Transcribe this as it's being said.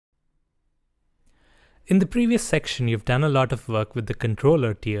In the previous section, you've done a lot of work with the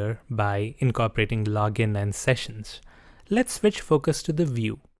controller tier by incorporating login and sessions. Let's switch focus to the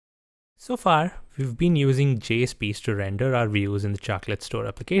view. So far, we've been using JSPs to render our views in the Chocolate Store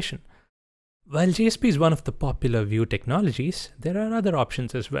application. While JSP is one of the popular view technologies, there are other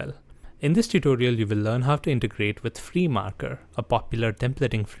options as well. In this tutorial, you will learn how to integrate with Freemarker, a popular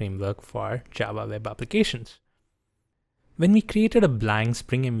templating framework for Java web applications. When we created a blank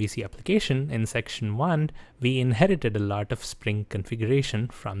Spring MVC application in section 1, we inherited a lot of Spring configuration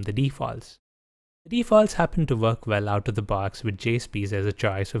from the defaults. The defaults happen to work well out of the box with JSPs as a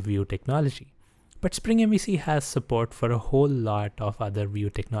choice of view technology. But Spring MVC has support for a whole lot of other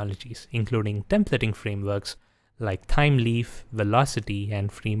view technologies, including templating frameworks like TimeLeaf, Velocity, and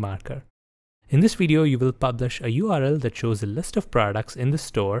Freemarker. In this video, you will publish a URL that shows a list of products in the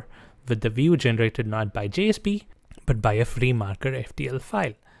store with the view generated not by JSP, but by a Freemarker FTL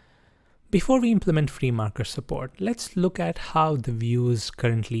file. Before we implement Freemarker support, let's look at how the views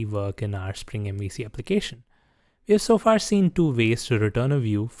currently work in our Spring MVC application. We have so far seen two ways to return a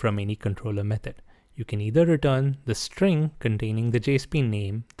view from any controller method. You can either return the string containing the JSP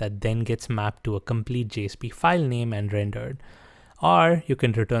name that then gets mapped to a complete JSP file name and rendered, or you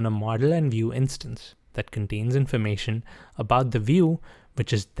can return a model and view instance that contains information about the view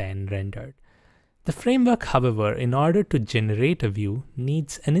which is then rendered. The framework, however, in order to generate a view,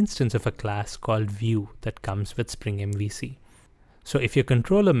 needs an instance of a class called view that comes with Spring MVC. So if your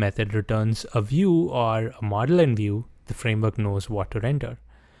controller method returns a view or a model and view, the framework knows what to render.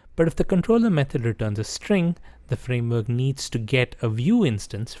 But if the controller method returns a string, the framework needs to get a view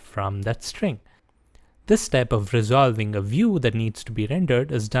instance from that string. This step of resolving a view that needs to be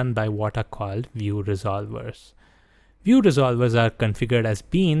rendered is done by what are called view resolvers. View resolvers are configured as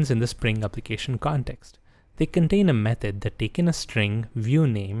beans in the Spring application context. They contain a method that take in a string view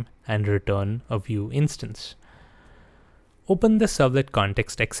name and return a view instance. Open the servlet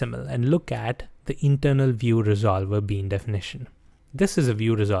context XML and look at the internal view resolver bean definition. This is a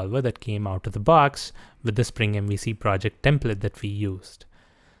view resolver that came out of the box with the Spring MVC project template that we used.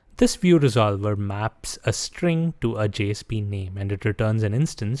 This view resolver maps a string to a JSP name and it returns an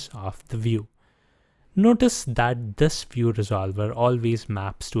instance of the view. Notice that this view resolver always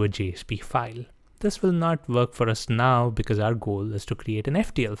maps to a JSP file. This will not work for us now because our goal is to create an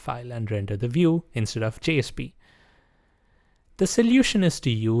FTL file and render the view instead of JSP. The solution is to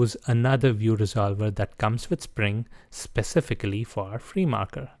use another view resolver that comes with Spring specifically for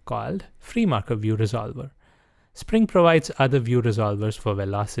Freemarker, called FreemarkerViewResolver. Spring provides other view resolvers for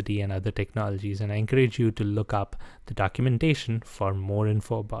Velocity and other technologies, and I encourage you to look up the documentation for more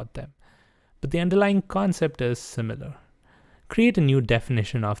info about them. But the underlying concept is similar. Create a new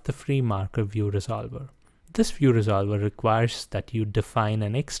definition of the Freemarker view resolver. This view resolver requires that you define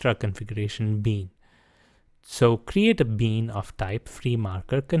an extra configuration bean. So create a bean of type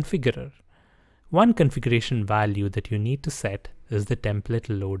Freemarker configurer. One configuration value that you need to set is the template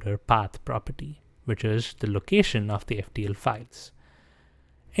loader path property, which is the location of the FTL files.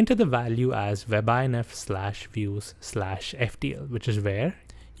 Enter the value as webinf/views/FTL, which is where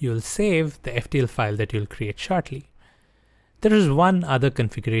you'll save the FTL file that you'll create shortly. There is one other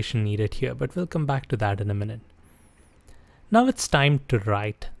configuration needed here, but we'll come back to that in a minute. Now it's time to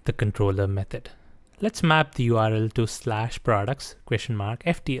write the controller method. Let's map the URL to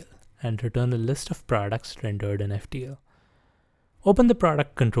 /products?FTL and return a list of products rendered in FTL. Open the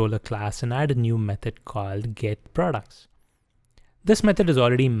product controller class and add a new method called getProducts. This method is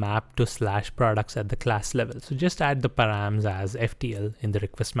already mapped to /products at the class level, so just add the params as FTL in the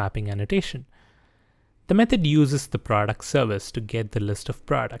request mapping annotation. The method uses the product service to get the list of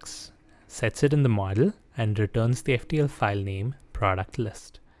products, sets it in the model, and returns the FTL file name product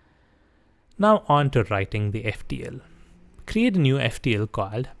list. Now on to writing the FTL. Create a new FTL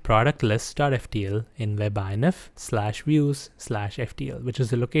called productlist.ftl in webinf/views/FTL, which is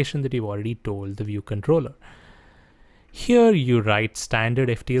the location that you've already told the view controller. Here you write standard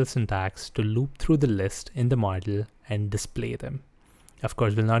FTL syntax to loop through the list in the model and display them. Of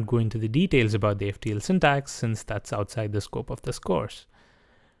course, we'll not go into the details about the FTL syntax since that's outside the scope of this course.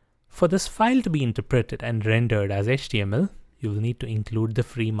 For this file to be interpreted and rendered as HTML, you will need to include the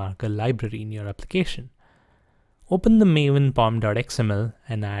Freemarker library in your application. Open the Maven pom.xml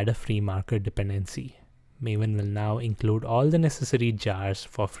and add a Freemarker dependency. Maven will now include all the necessary jars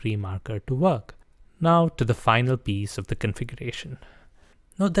for Freemarker to work. Now to the final piece of the configuration.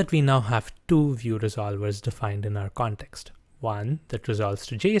 Note that we now have two view resolvers defined in our context. One that resolves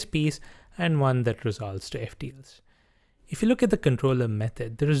to JSPs and one that resolves to FTLs. If you look at the controller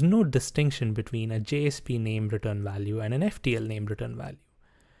method, there is no distinction between a JSP name return value and an FTL name return value.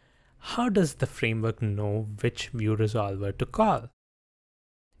 How does the framework know which ViewResolver to call?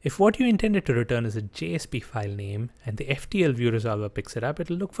 If what you intended to return is a JSP file name and the FTL ViewResolver picks it up,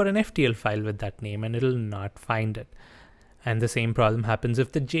 it'll look for an FTL file with that name and it'll not find it. And the same problem happens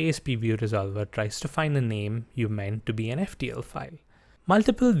if the JSP ViewResolver tries to find a name you meant to be an FTL file.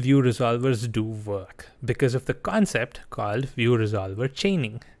 Multiple ViewResolvers do work because of the concept called ViewResolver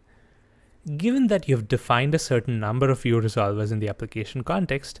chaining. Given that you've defined a certain number of ViewResolvers in the application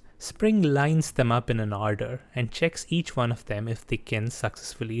context, Spring lines them up in an order and checks each one of them if they can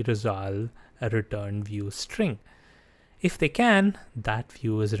successfully resolve a return view string. If they can, that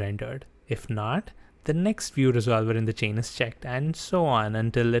view is rendered. If not, the next ViewResolver in the chain is checked, and so on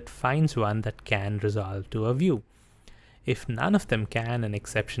until it finds one that can resolve to a view. If none of them can, an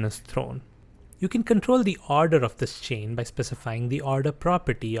exception is thrown. You can control the order of this chain by specifying the order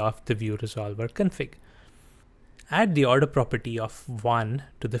property of the ViewResolver config. Add the order property of 1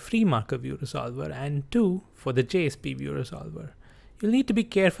 to the FreemarkerViewResolver and 2 for the JSP ViewResolver. You'll need to be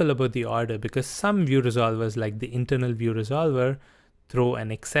careful about the order because some ViewResolvers, like the internal ViewResolver, throw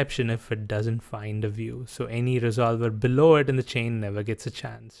an exception if it doesn't find a view, so any resolver below it in the chain never gets a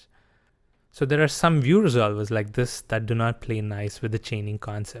chance. So there are some ViewResolvers like this that do not play nice with the chaining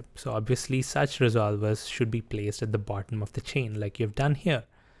concept, so obviously such resolvers should be placed at the bottom of the chain like you've done here.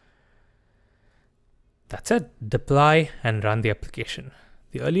 That's it. Deploy and run the application.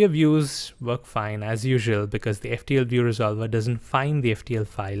 The earlier views work fine as usual because the FTL ViewResolver doesn't find the FTL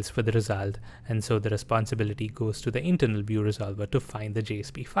files for the result, and so the responsibility goes to the internal ViewResolver to find the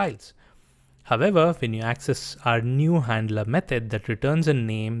JSP files. However, when you access our new handler method that returns a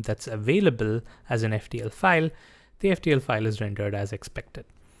name that's available as an FTL file, the FTL file is rendered as expected.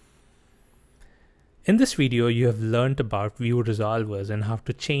 In this video, you have learned about ViewResolvers and how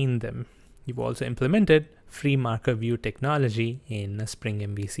to chain them. You've also implemented FreemarkerView technology in a Spring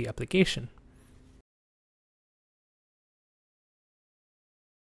MVC application.